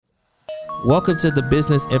Welcome to the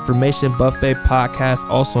Business Information Buffet Podcast,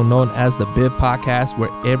 also known as the BIB Podcast,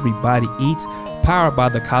 where everybody eats, powered by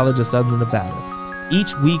the College of Southern Nevada.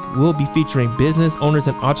 Each week, we'll be featuring business owners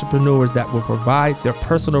and entrepreneurs that will provide their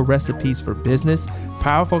personal recipes for business,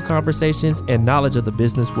 powerful conversations, and knowledge of the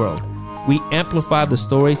business world. We amplify the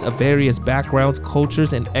stories of various backgrounds,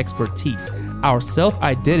 cultures, and expertise. Our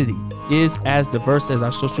self-identity is as diverse as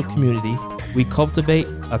our social community. We cultivate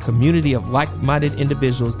a community of like-minded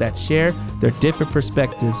individuals that share their different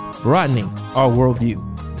perspectives, broadening our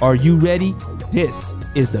worldview. Are you ready? This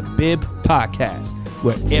is the BIB Podcast,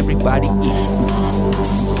 where everybody eats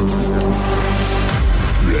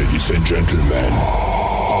food. Ladies and gentlemen,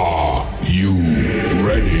 are you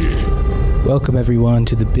ready? Welcome, everyone,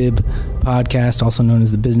 to the BIB Podcast, also known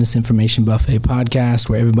as the Business Information Buffet Podcast,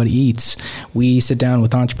 where everybody eats. We sit down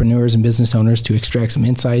with entrepreneurs and business owners to extract some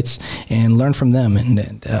insights and learn from them,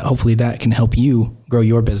 and hopefully that can help you grow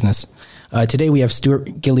your business. Today we have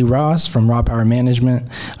Stuart Gili-Ross from Raw Power Management.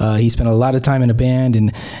 He spent a lot of time in a band,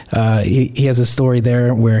 and he has a story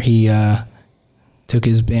there where he took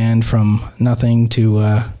his band from nothing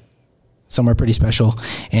to somewhere pretty special,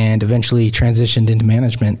 and eventually transitioned into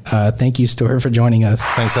management. Thank you, Stuart, for joining us.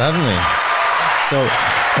 Thanks for having me. So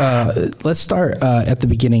let's start at the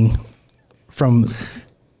beginning. From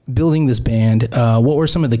building this band, what were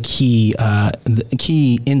some of the key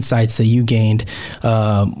insights that you gained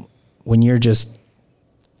when you're just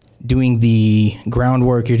doing the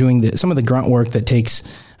groundwork? You're doing some of the grunt work that takes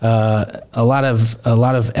a lot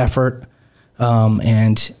of effort.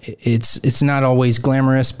 And it's not always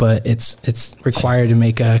glamorous, but it's required to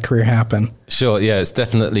make a career happen. Sure, yeah, it's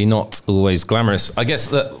definitely not always glamorous. I guess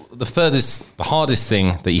the hardest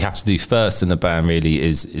thing that you have to do first in the band really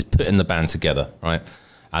is putting the band together, right?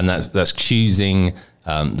 And that's choosing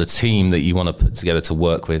the team that you want to put together to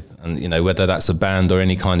work with, and whether that's a band or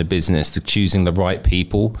any kind of business, to choosing the right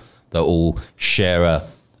people that all share a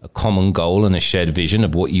common goal and a shared vision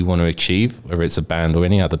of what you want to achieve, whether it's a band or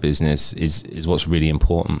any other business, is what's really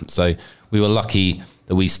important. So we were lucky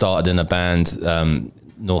that we started in a band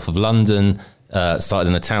north of London, north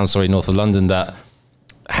of London, that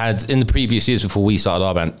had, in the previous years before we started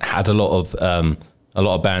our band, had a lot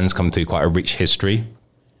of bands come through quite a rich history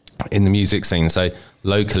in the music scene. So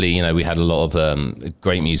locally, we had a lot of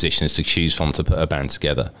great musicians to choose from to put a band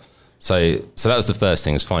together. So that was the first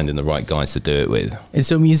thing, is finding the right guys to do it with. And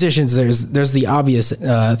so musicians, there's the obvious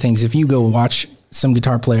things. If you go watch some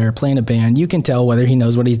guitar player play in a band, you can tell whether he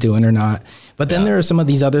knows what he's doing or not. But then there are some of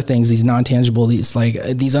these other things, these non-tangible, these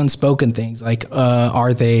unspoken things, like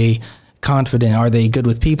are they confident? Are they good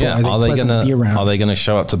with people? Yeah. Are they pleasant to be around? Are they going to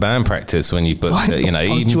show up to band practice when you've booked it? Even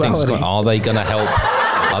things. Are they going to help?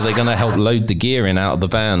 Are they going to help load the gear in out of the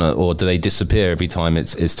van, or do they disappear every time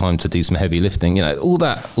it's time to do some heavy lifting? All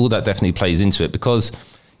that definitely plays into it, because,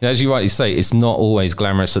 as you rightly say, it's not always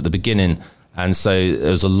glamorous at the beginning. And so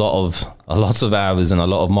there's a lot of hours and a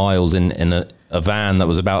lot of miles in a van that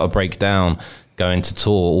was about to break down, going to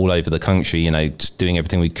tour all over the country, just doing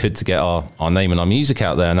everything we could to get our name and our music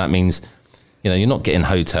out there. And that means, you're not getting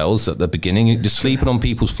hotels at the beginning. You're just sleeping on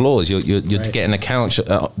people's floors. You're right. Getting a couch,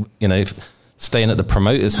 staying at the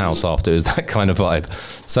promoter's house after, is that kind of vibe.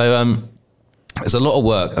 So it's a lot of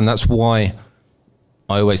work, and that's why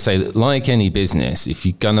I always say that, like any business, if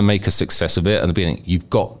you're going to make a success of it at the beginning,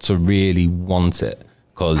 you've got to really want it,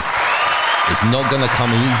 because it's not going to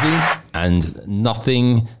come easy, and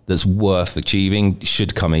nothing that's worth achieving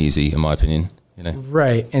should come easy, in my opinion.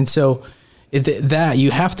 Right. And so that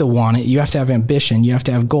you have to want it, you have to have ambition, you have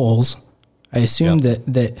to have goals. I assume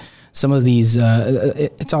that some of these,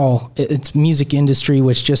 it's music industry,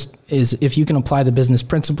 which just is, if you can apply the business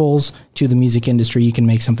principles to the music industry, you can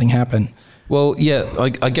make something happen. Well, yeah,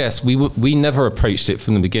 I guess we never approached it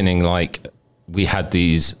from the beginning like we had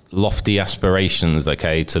these lofty aspirations,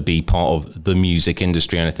 to be part of the music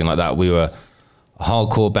industry or anything like that. We were a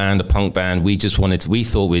hardcore band, a punk band. We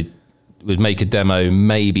thought we'd make a demo,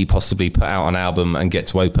 maybe possibly put out an album and get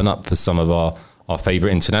to open up for some of our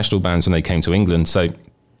favorite international bands when they came to England. So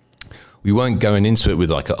we weren't going into it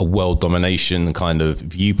with like a world domination kind of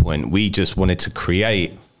viewpoint. We just wanted to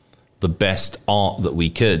create the best art that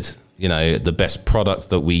we could, the best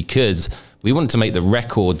product that we could. We wanted to make the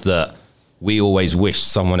record that we always wished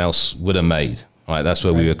someone else would have made. Right? That's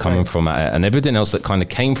where we were coming from at it. And everything else that kind of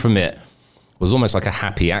came from it was almost like a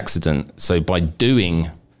happy accident. So by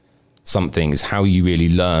doing something is how you really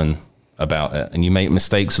learn about it. And you make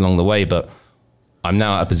mistakes along the way. But I'm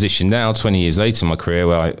now at a position now, 20 years later in my career,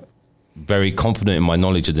 where I'm very confident in my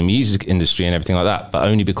knowledge of the music industry and everything like that, but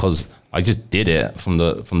only because I just did it from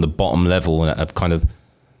the bottom level, and I've kind of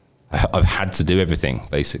I've had to do everything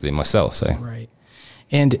basically myself. So right.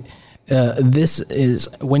 And this is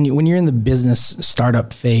when you're in the business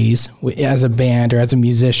startup phase as a band or as a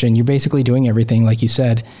musician, you're basically doing everything like you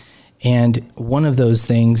said. And one of those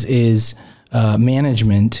things is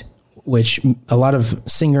management, which a lot of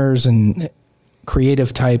singers and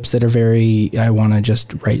creative types that are I want to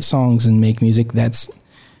just write songs and make music. That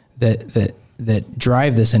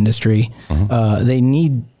drive this industry. They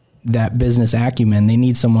need that business acumen. They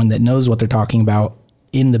need someone that knows what they're talking about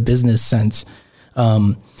in the business sense.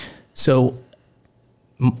 So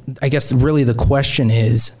I guess really the question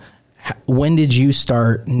is, when did you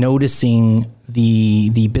start noticing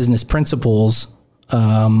the business principles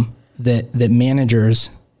that managers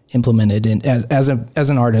implemented and as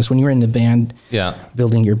an artist when you were in the band,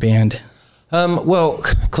 building your band? Well,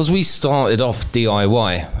 because we started off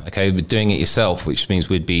DIY, okay, we're doing it yourself, which means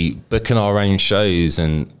we'd be booking our own shows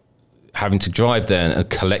and having to drive there and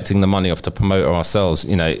collecting the money off to promote ourselves.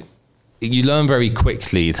 You know, you learn very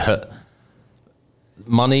quickly that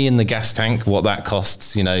money in the gas tank, what that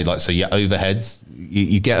costs, you know, like, so your overheads,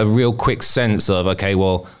 you get a real quick sense of, okay,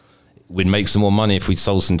 well, we'd make some more money if we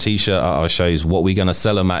sold some t-shirt at our shows. What are we going to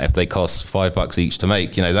sell them at if they cost $5 each to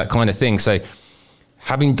make, you know, that kind of thing. So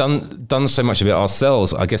having done so much of it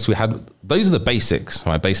ourselves, I guess those are the basics,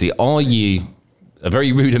 right? Basically, a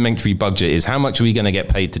very rudimentary budget is how much are we going to get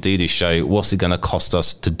paid to do this show? What's it going to cost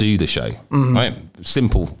us to do the show? Right?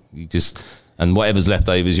 Simple. And whatever's left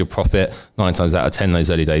over is your profit. 9 times out of 10,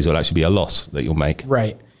 those early days will actually be a loss that you'll make.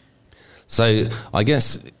 Right. So I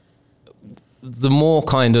guess the more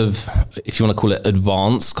kind of, if you want to call it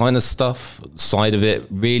advanced kind of stuff side of it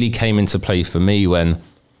really came into play for me when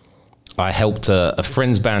I helped a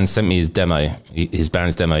friend's band sent me his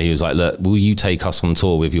band's demo. He was like, look, will you take us on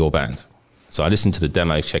tour with your band? So I listened to the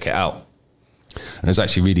demo, check it out. And it was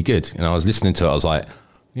actually really good. And I was listening to it. I was like,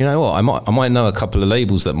 you know what? I might know a couple of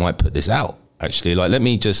labels that might put this out actually. Like,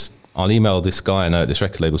 I'll email this guy I know at this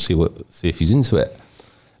record label, see if he's into it.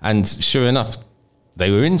 And sure enough,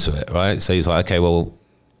 they were into it, right? So he's like, okay, well,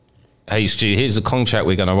 hey Stu, here's the contract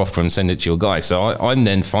we're going to offer and send it to your guy. So I'm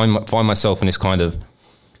then find myself in this kind of,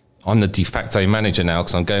 I'm the de facto manager now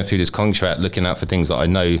because I'm going through this contract, looking out for things that I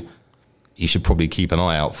know you should probably keep an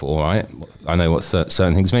eye out for, right? I know what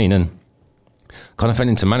certain things mean, and kind of fell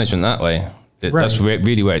into management that way. That's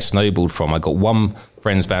really where it snowballed from. I got one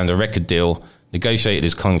friend's band a record deal, negotiated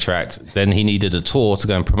his contract, then he needed a tour to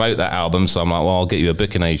go and promote that album, so I'm like, well, I'll get you a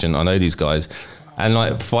booking agent, I know these guys. And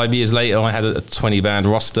like 5 years later, I had a 20 band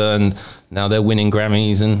roster, and now they're winning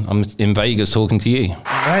Grammys, and I'm in Vegas talking to you.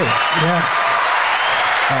 Right, yeah.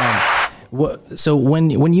 So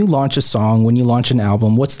when you launch a song, when you launch an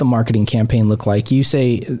album, what's the marketing campaign look like? You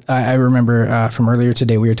say, I remember from earlier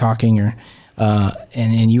today we were talking,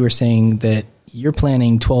 and you were saying that you're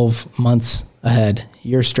planning 12 months ahead.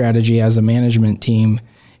 Your strategy as a management team,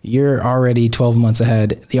 you're already 12 months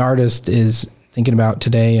ahead. The artist is thinking about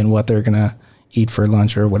today and what they're gonna eat for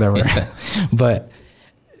lunch or whatever. Yeah. But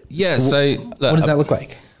yeah, so what does that look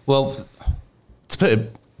like? Well, to put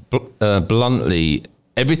it bluntly,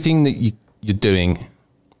 everything that you're doing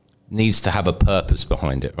needs to have a purpose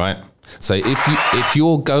behind it, right? So if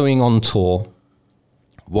you're going on tour,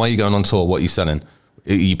 why are you going on tour? What are you selling?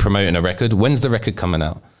 Are you promoting a record? When's the record coming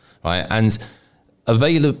out, right? And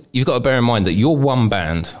you've got to bear in mind that you're one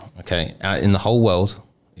band, okay, in the whole world,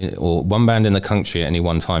 or one band in the country at any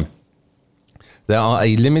one time. There are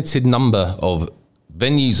a limited number of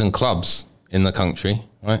venues and clubs in the country,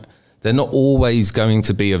 right? They're not always going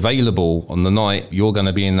to be available on the night you're going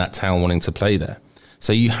to be in that town wanting to play there.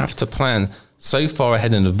 So you have to plan so far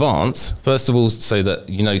ahead in advance, first of all, so that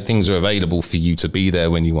you know things are available for you to be there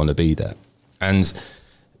when you want to be there. And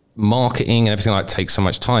marketing and everything like that takes so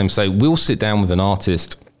much time. So we'll sit down with an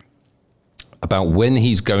artist about when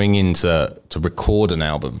he's going in to record an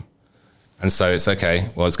album. And so it's okay,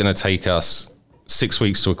 well, it's going to take us 6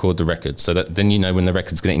 weeks to record the record. So that then you know when the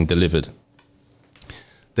record's getting delivered.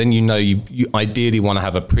 Then you know you ideally want to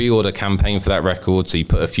have a pre-order campaign for that record, so you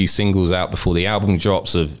put a few singles out before the album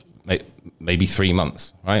drops of maybe 3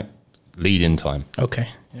 months, right? Lead-in time. Okay,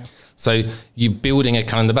 yeah. So you're building a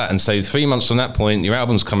calendar back, and so 3 months from that point, your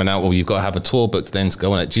album's coming out, well, you've got to have a tour booked then to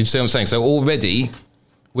go on it. Do you see what I'm saying? So already,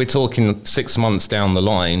 we're talking 6 months down the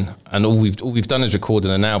line, and all we've done is recorded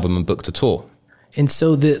an album and booked a tour. And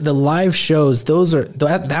so the live shows,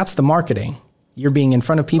 that's the marketing. You're being in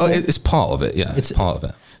front of people. Oh, it's part of it, yeah. It's part of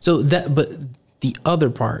it. So but the other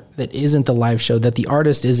part that isn't the live show, that the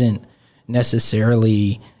artist isn't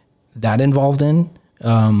necessarily that involved in,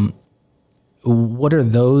 what are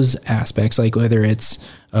those aspects? Like whether it's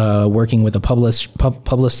working with a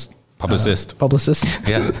Publicist.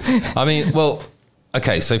 Yeah. I mean, well,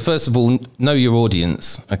 okay. So first of all, know your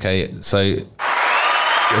audience. Okay. So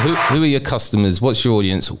who are your customers? What's your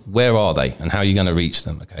audience? Where are they? And how are you going to reach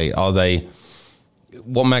them? Okay.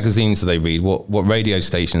 What magazines do they read? What radio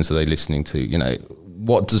stations are they listening to? You know,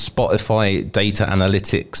 what does Spotify data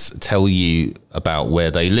analytics tell you about where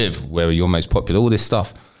they live? Where are your most popular? All this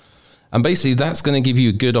stuff. And basically that's going to give you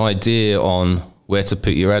a good idea on where to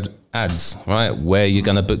put your ads, right? Where you're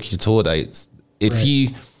going to book your tour dates. If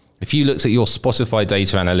you looked at your Spotify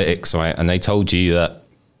data analytics, right, and they told you that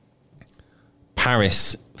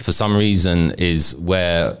Paris, for some reason, is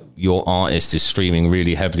where your artist is streaming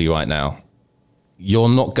really heavily right now, you're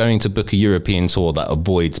not going to book a European tour that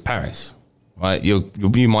avoids Paris, right? You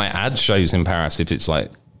might add shows in Paris if it's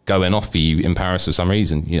like going off for you in Paris for some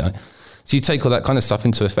reason, you know. So you take all that kind of stuff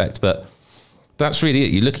into effect, but that's really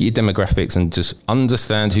it. You look at your demographics and just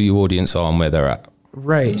understand who your audience are and where they're at.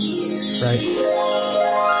 Right.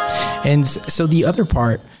 And so the other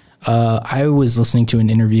part, I was listening to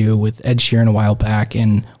an interview with Ed Sheeran a while back,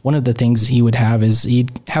 and one of the things he would have is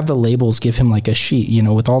he'd have the labels give him like a sheet, you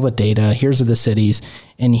know, with all the data. Here's the cities,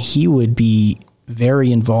 and he would be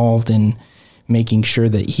very involved in making sure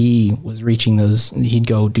that he was reaching those. He'd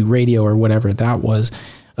go do radio or whatever that was.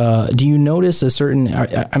 Do you notice a certain,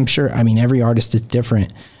 I'm sure, I mean, every artist is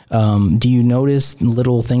different. Do you notice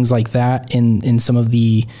little things like that in some of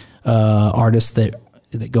the artists that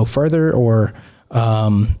go further or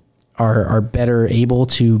are better able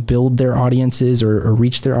to build their audiences or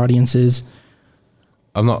reach their audiences?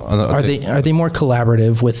 Are they more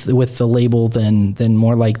collaborative with the label than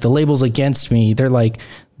more like the label's against me? They're like,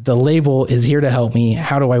 the label is here to help me.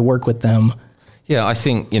 How do I work with them? Yeah, I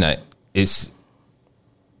think, you know, it's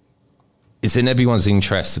in everyone's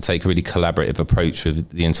interest to take a really collaborative approach with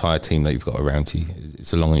the entire team that you've got around you. It's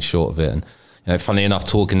the long and short of it. And, you know, funny enough,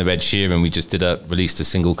 talking to Ed Sheeran, we just released a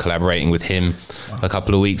single collaborating with him a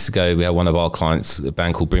couple of weeks ago. We had one of our clients, a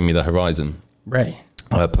band called Bring Me the Horizon. Right.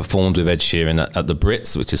 Performed with Ed Sheeran at the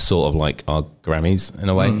Brits, which is sort of like our Grammys in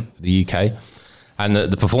a way, for the UK. And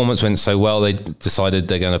the performance went so well, they decided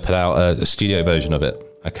they're going to put out a studio version of it.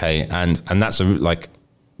 Okay. And that's like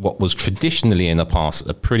what was traditionally in the past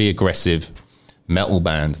a pretty aggressive metal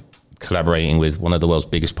band collaborating with one of the world's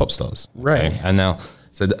biggest pop stars. Right. Okay? And now,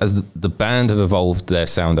 so as the band have evolved their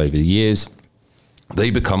sound over the years,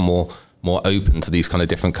 they become more open to these kind of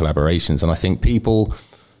different collaborations. And I think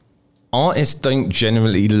artists don't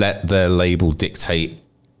generally let their label dictate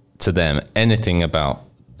to them anything about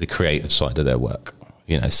the creative side of their work.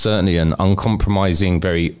 You know, certainly an uncompromising,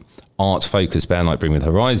 very art-focused band like Bring Me the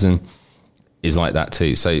Horizon is like that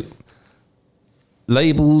too. So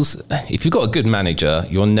labels, if you've got a good manager,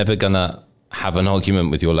 you're never going to have an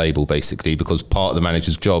argument with your label, basically, because part of the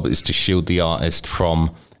manager's job is to shield the artist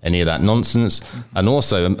from any of that nonsense. And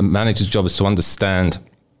also a manager's job is to understand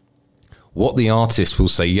what the artist will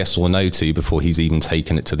say yes or no to before he's even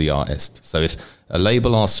taken it to the artist. So if a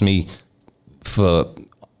label asks me,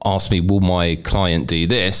 will my client do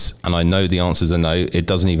this? And I know the answers are no, it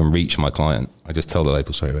doesn't even reach my client. I just tell the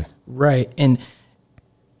label straight away. Right. And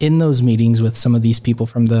in those meetings with some of these people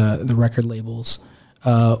from the record labels,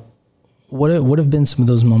 what have been some of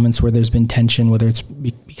those moments where there's been tension, whether it's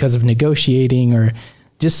because of negotiating or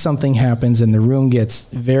just something happens and the room gets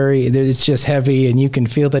it's just heavy and you can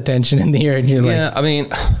feel the tension in the air and you're like... Yeah, I mean,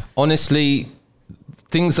 honestly,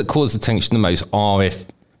 things that cause the tension the most are if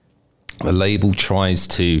the label tries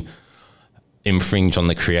to infringe on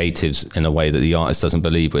the creatives in a way that the artist doesn't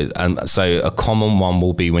believe with. And so a common one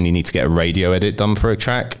will be when you need to get a radio edit done for a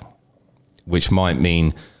track, which might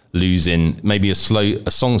mean losing maybe a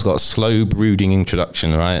song's got a slow brooding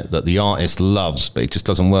introduction, right, that the artist loves, but it just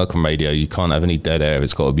doesn't work on radio. You can't have any dead air.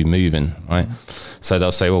 It's got to be moving, right? So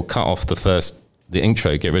they'll say, well, cut off the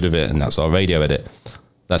intro, get rid of it. And that's our radio edit.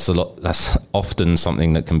 That's often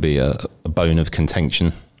something that can be a bone of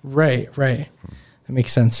contention. Right. That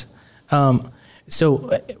makes sense.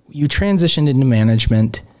 So you transitioned into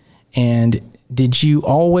management, and did you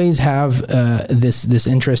always have this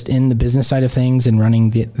interest in the business side of things and running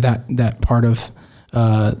that part of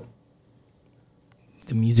the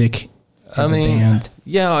music of the band?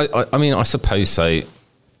 Yeah, I mean, I suppose so.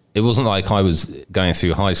 It wasn't like I was going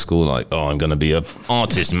through high school like, oh, I'm going to be an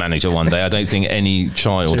artist manager one day. I don't think any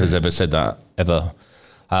child has ever said that, ever.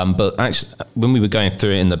 But actually, when we were going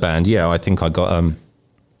through it in the band, I think I got...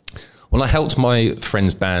 when I helped my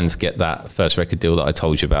friend's band get that first record deal that I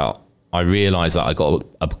told you about, I realized that I got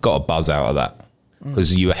a buzz out of that,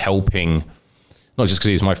 because you were helping, not just because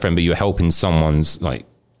he was my friend, but you were helping someone's like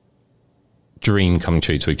dream come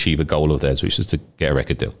true to achieve a goal of theirs, which is to get a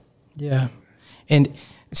record deal. Yeah. And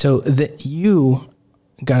So that you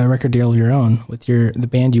got a record deal of your own with the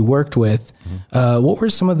band you worked with. What were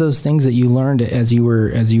some of those things that you learned as you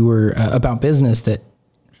were about business that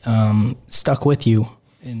stuck with you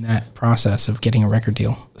in that process of getting a record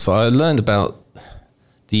deal? So I learned about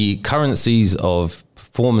the currencies of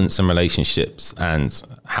performance and relationships and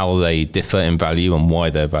how they differ in value and why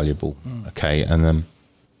they're valuable. Okay. And then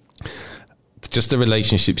just the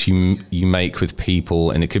relationships you make with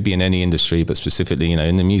people, and it could be in any industry, but specifically,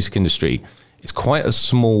 in the music industry, it's quite a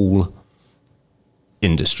small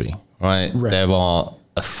industry, right? There are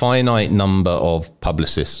a finite number of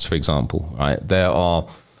publicists, for example, right? There are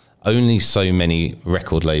only so many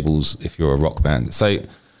record labels if you're a rock band. So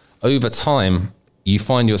over time, you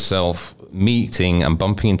find yourself meeting and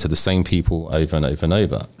bumping into the same people over and over and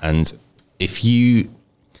over. And if you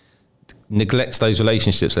neglect those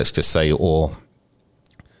relationships, let's just say, or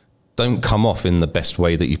don't come off in the best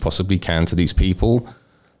way that you possibly can to these people,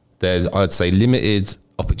 there's, I'd say, limited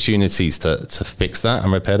opportunities to fix that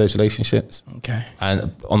and repair those relationships. Okay.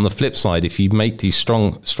 And on the flip side, if you make these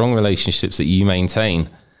strong relationships that you maintain,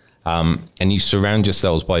 and you surround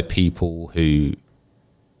yourselves by people who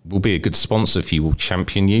will be a good sponsor for you, will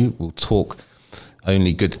champion you, will talk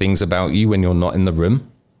only good things about you when you're not in the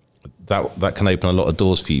room, that can open a lot of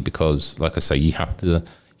doors for you, because, like I say,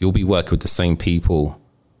 you'll be working with the same people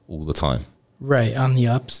all the time. Right. On the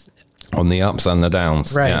ups and the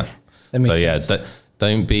downs. Right. Yeah. That makes sense.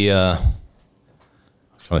 Don't be I'm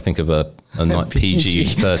trying to think of a not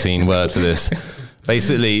PG-13 word for this.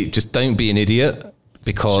 Basically, just don't be an idiot,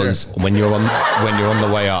 because when you're on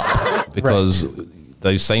the way up, because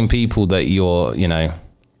those same people that you're,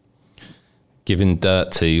 giving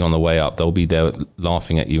dirt to on the way up, they'll be there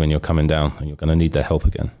laughing at you when you're coming down, and you're going to need their help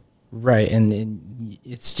again. Right. And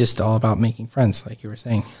it's just all about making friends, like you were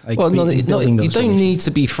saying. Like, you don't need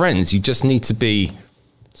to be friends. You just need to be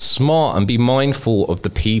smart and be mindful of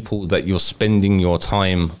the people that you're spending your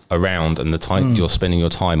time around and the time you're spending your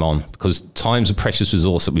time on, because time's a precious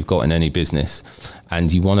resource that we've got in any business,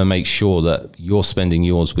 and you want to make sure that you're spending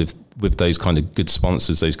yours with those kind of good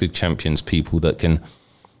sponsors, those good champions, people that can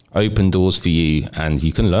open doors for you and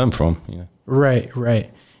you can learn from. Right.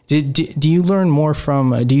 Do you learn more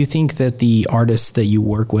from, do you think that the artists that you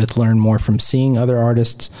work with learn more from seeing other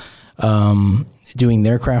artists doing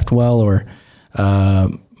their craft well, or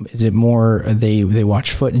is it more they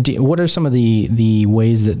watch what are some of the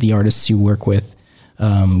ways that the artists you work with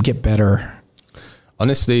get better?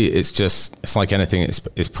 Honestly, it's like anything.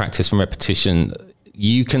 It's practice and repetition.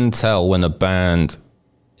 You can tell when a band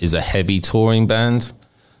is a heavy touring band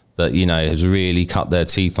that, has really cut their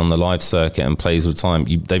teeth on the live circuit and plays all the time.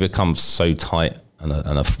 They become so tight and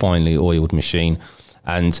a finely oiled machine.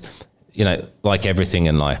 And, like everything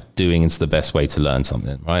in life, doing is the best way to learn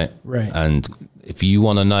something, right? Right. And if you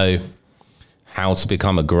want to know how to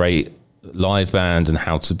become a great live band and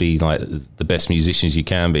how to be like the best musicians you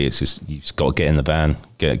can be, you just got to get in the van,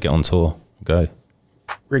 get on tour, go.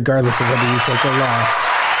 Regardless of whether you take a loss.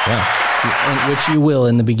 Yeah. Which you will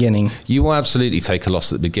in the beginning. You will absolutely take a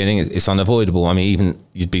loss at the beginning. It's unavoidable. I mean, even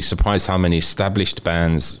you'd be surprised how many established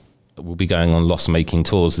bands will be going on loss-making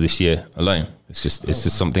tours this year alone. It's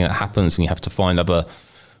just something that happens, and you have to find other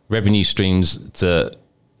revenue streams to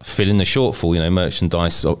fill in the shortfall.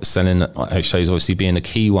 Merchandise, selling shows, obviously being a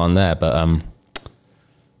key one there. But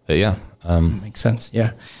yeah. Makes sense.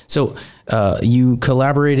 Yeah. So you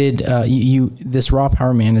collaborated, this Raw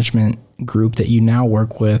Power Management group that you now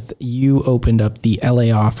work with, you opened up the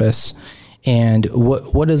LA office. And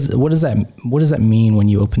what does that mean when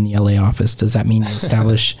you open the LA office? Does that mean you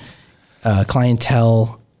establish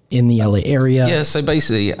clientele in the LA area? Yeah. So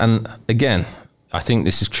basically, and again, I think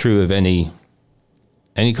this is true of any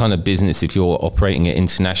kind of business. If you're operating it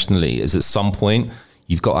internationally, is at some point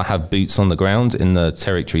you've got to have boots on the ground in the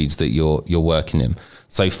territories that you're working in.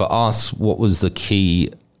 So for us, what was the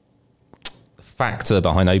key factor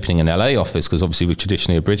behind opening an LA office, because obviously we're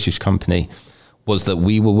traditionally a British company, was that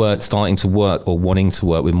we were starting to work or wanting to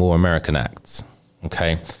work with more American acts.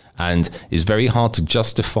 Okay. And it's very hard to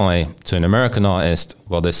justify to an American artist,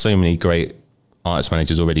 well, there's so many great artist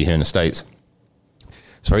managers already here in the States.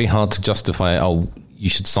 It's very hard to justify, you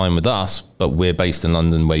should sign with us, but we're based in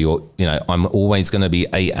London, where I'm always going to be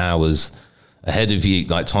 8 hours ahead of you,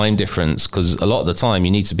 like time difference, because a lot of the time you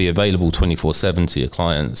need to be available 24/7 to your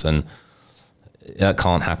clients, and that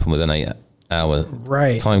can't happen with an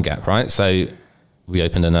 8-hour time gap, right? So we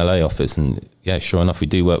opened an LA office, and yeah, sure enough, we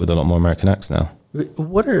do work with a lot more American acts now.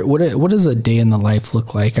 What does a day in the life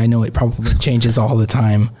look like? I know it probably changes all the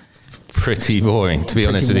time. Pretty boring, to be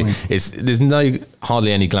honest with you. There's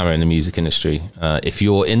hardly any glamour in the music industry. If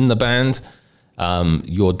you're in the band,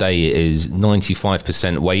 your day is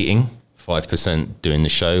 95% waiting, 5% doing the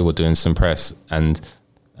show or doing some press, and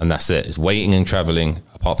that's it. It's waiting and traveling.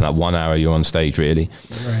 Apart from that 1 hour you're on stage, really.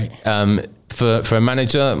 Right. For a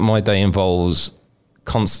manager, my day involves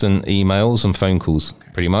constant emails and phone calls,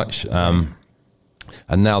 pretty much.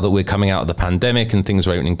 And now that we're coming out of the pandemic and things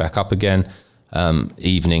are opening back up again,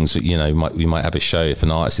 evenings, we might have a show. If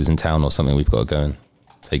an artist is in town or something, we've got to go and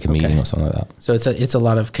take a meeting or something like that. So it's a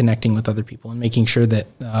lot of connecting with other people and making sure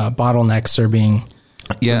that bottlenecks are being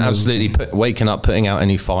removed. Absolutely. Waking up, putting out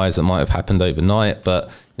any fires that might have happened overnight.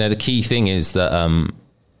 But the key thing is that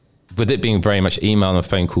with it being very much email and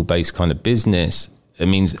phone call based kind of business, it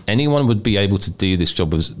means anyone would be able to do this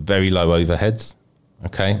job with very low overheads.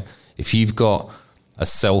 Okay, if you've got a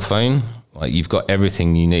cell phone, like you've got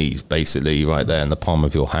everything you need basically right there in the palm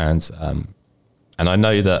of your hands. And I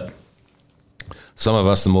know that some of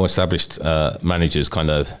us, the more established managers, kind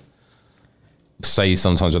of say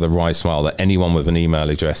sometimes with a wry smile that anyone with an email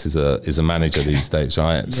address is a manager these days,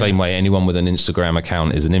 right? Yeah. Same way anyone with an Instagram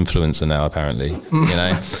account is an influencer now, apparently.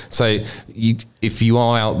 So if you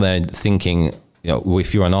are out there thinking,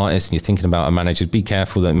 if you're an artist and you're thinking about a manager, be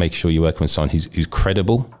careful that make sure you're working with someone who's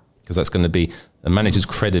credible, because that's going to be the manager's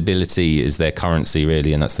credibility is their currency,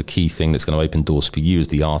 really, and that's the key thing that's going to open doors for you as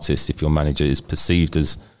the artist if your manager is perceived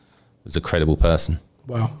as a credible person.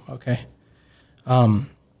 Wow. Okay.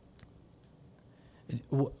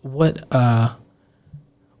 What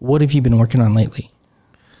have you been working on lately?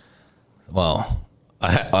 Well,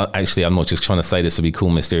 I actually, I'm not just trying to say this to be cool,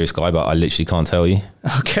 mysterious guy, but I literally can't tell you.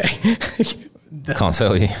 Okay. Can't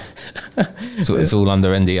tell you. So it's all under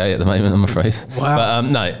NDA at the moment, I'm afraid. Wow.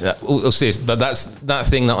 But all serious. But that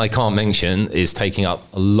thing that I can't mention is taking up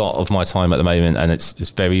a lot of my time at the moment, and it's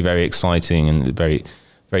very, very exciting and very,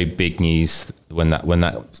 very big news when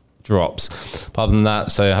that drops. Apart from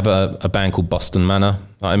that, so I have a band called Boston Manor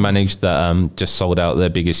that I managed that just sold out their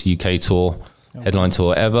biggest UK tour, headline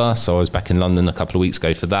tour ever. So I was back in London a couple of weeks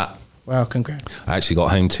ago for that. Wow, congrats. I actually got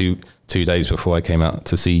home two days before I came out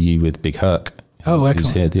to see you with Big Herc. Oh, excellent.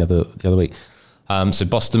 Who's here the other week. So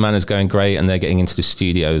Boston Manor is going great, and they're getting into the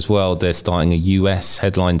studio as well. They're starting a US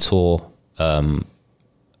headline tour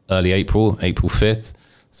early April 5th.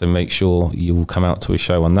 So make sure you will come out to a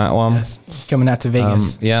show on that one. Yes, coming out to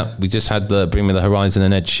Vegas. Yeah, we just had the Bring Me the Horizon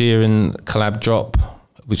and Ed Sheeran collab drop,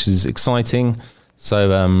 which is exciting.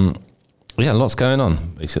 So lots going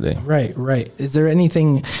on, basically. Right. Is there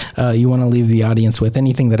anything you want to leave the audience with?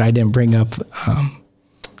 Anything that I didn't bring up?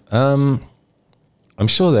 I'm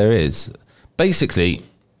sure there is. Basically,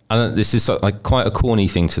 this is like quite a corny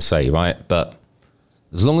thing to say, right? But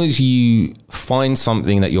as long as you find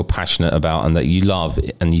something that you're passionate about and that you love,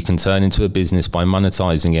 and you can turn into a business by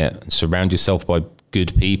monetizing it, and surround yourself by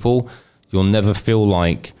good people, you'll never feel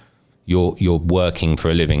like you're working for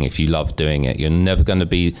a living if you love doing it. You're never going to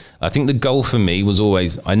be. I think the goal for me was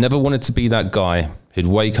always, I never wanted to be that guy who'd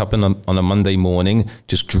wake up on a Monday morning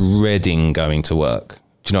just dreading going to work.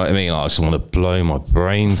 Do you know what I mean? I just want to blow my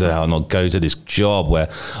brains out and not go to this job where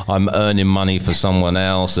I'm earning money for someone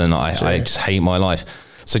else and I just hate my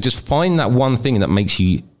life. So just find that one thing that makes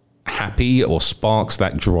you happy or sparks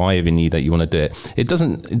that drive in you that you want to do it. It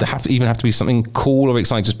doesn't even have to be something cool or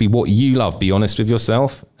exciting. Just be what you love. Be honest with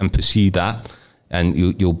yourself and pursue that, and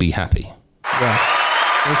you'll be happy. Yeah.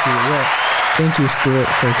 Thank you. Yeah. Thank you, Stuart,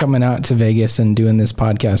 for coming out to Vegas and doing this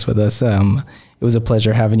podcast with us. It was a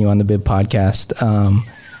pleasure having you on the Bib podcast.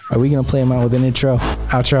 Are we going to play him out with an outro?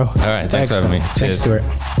 All right. Thanks for having me. Thanks, Stuart.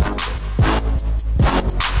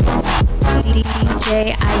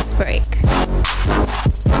 DJ Icebreak.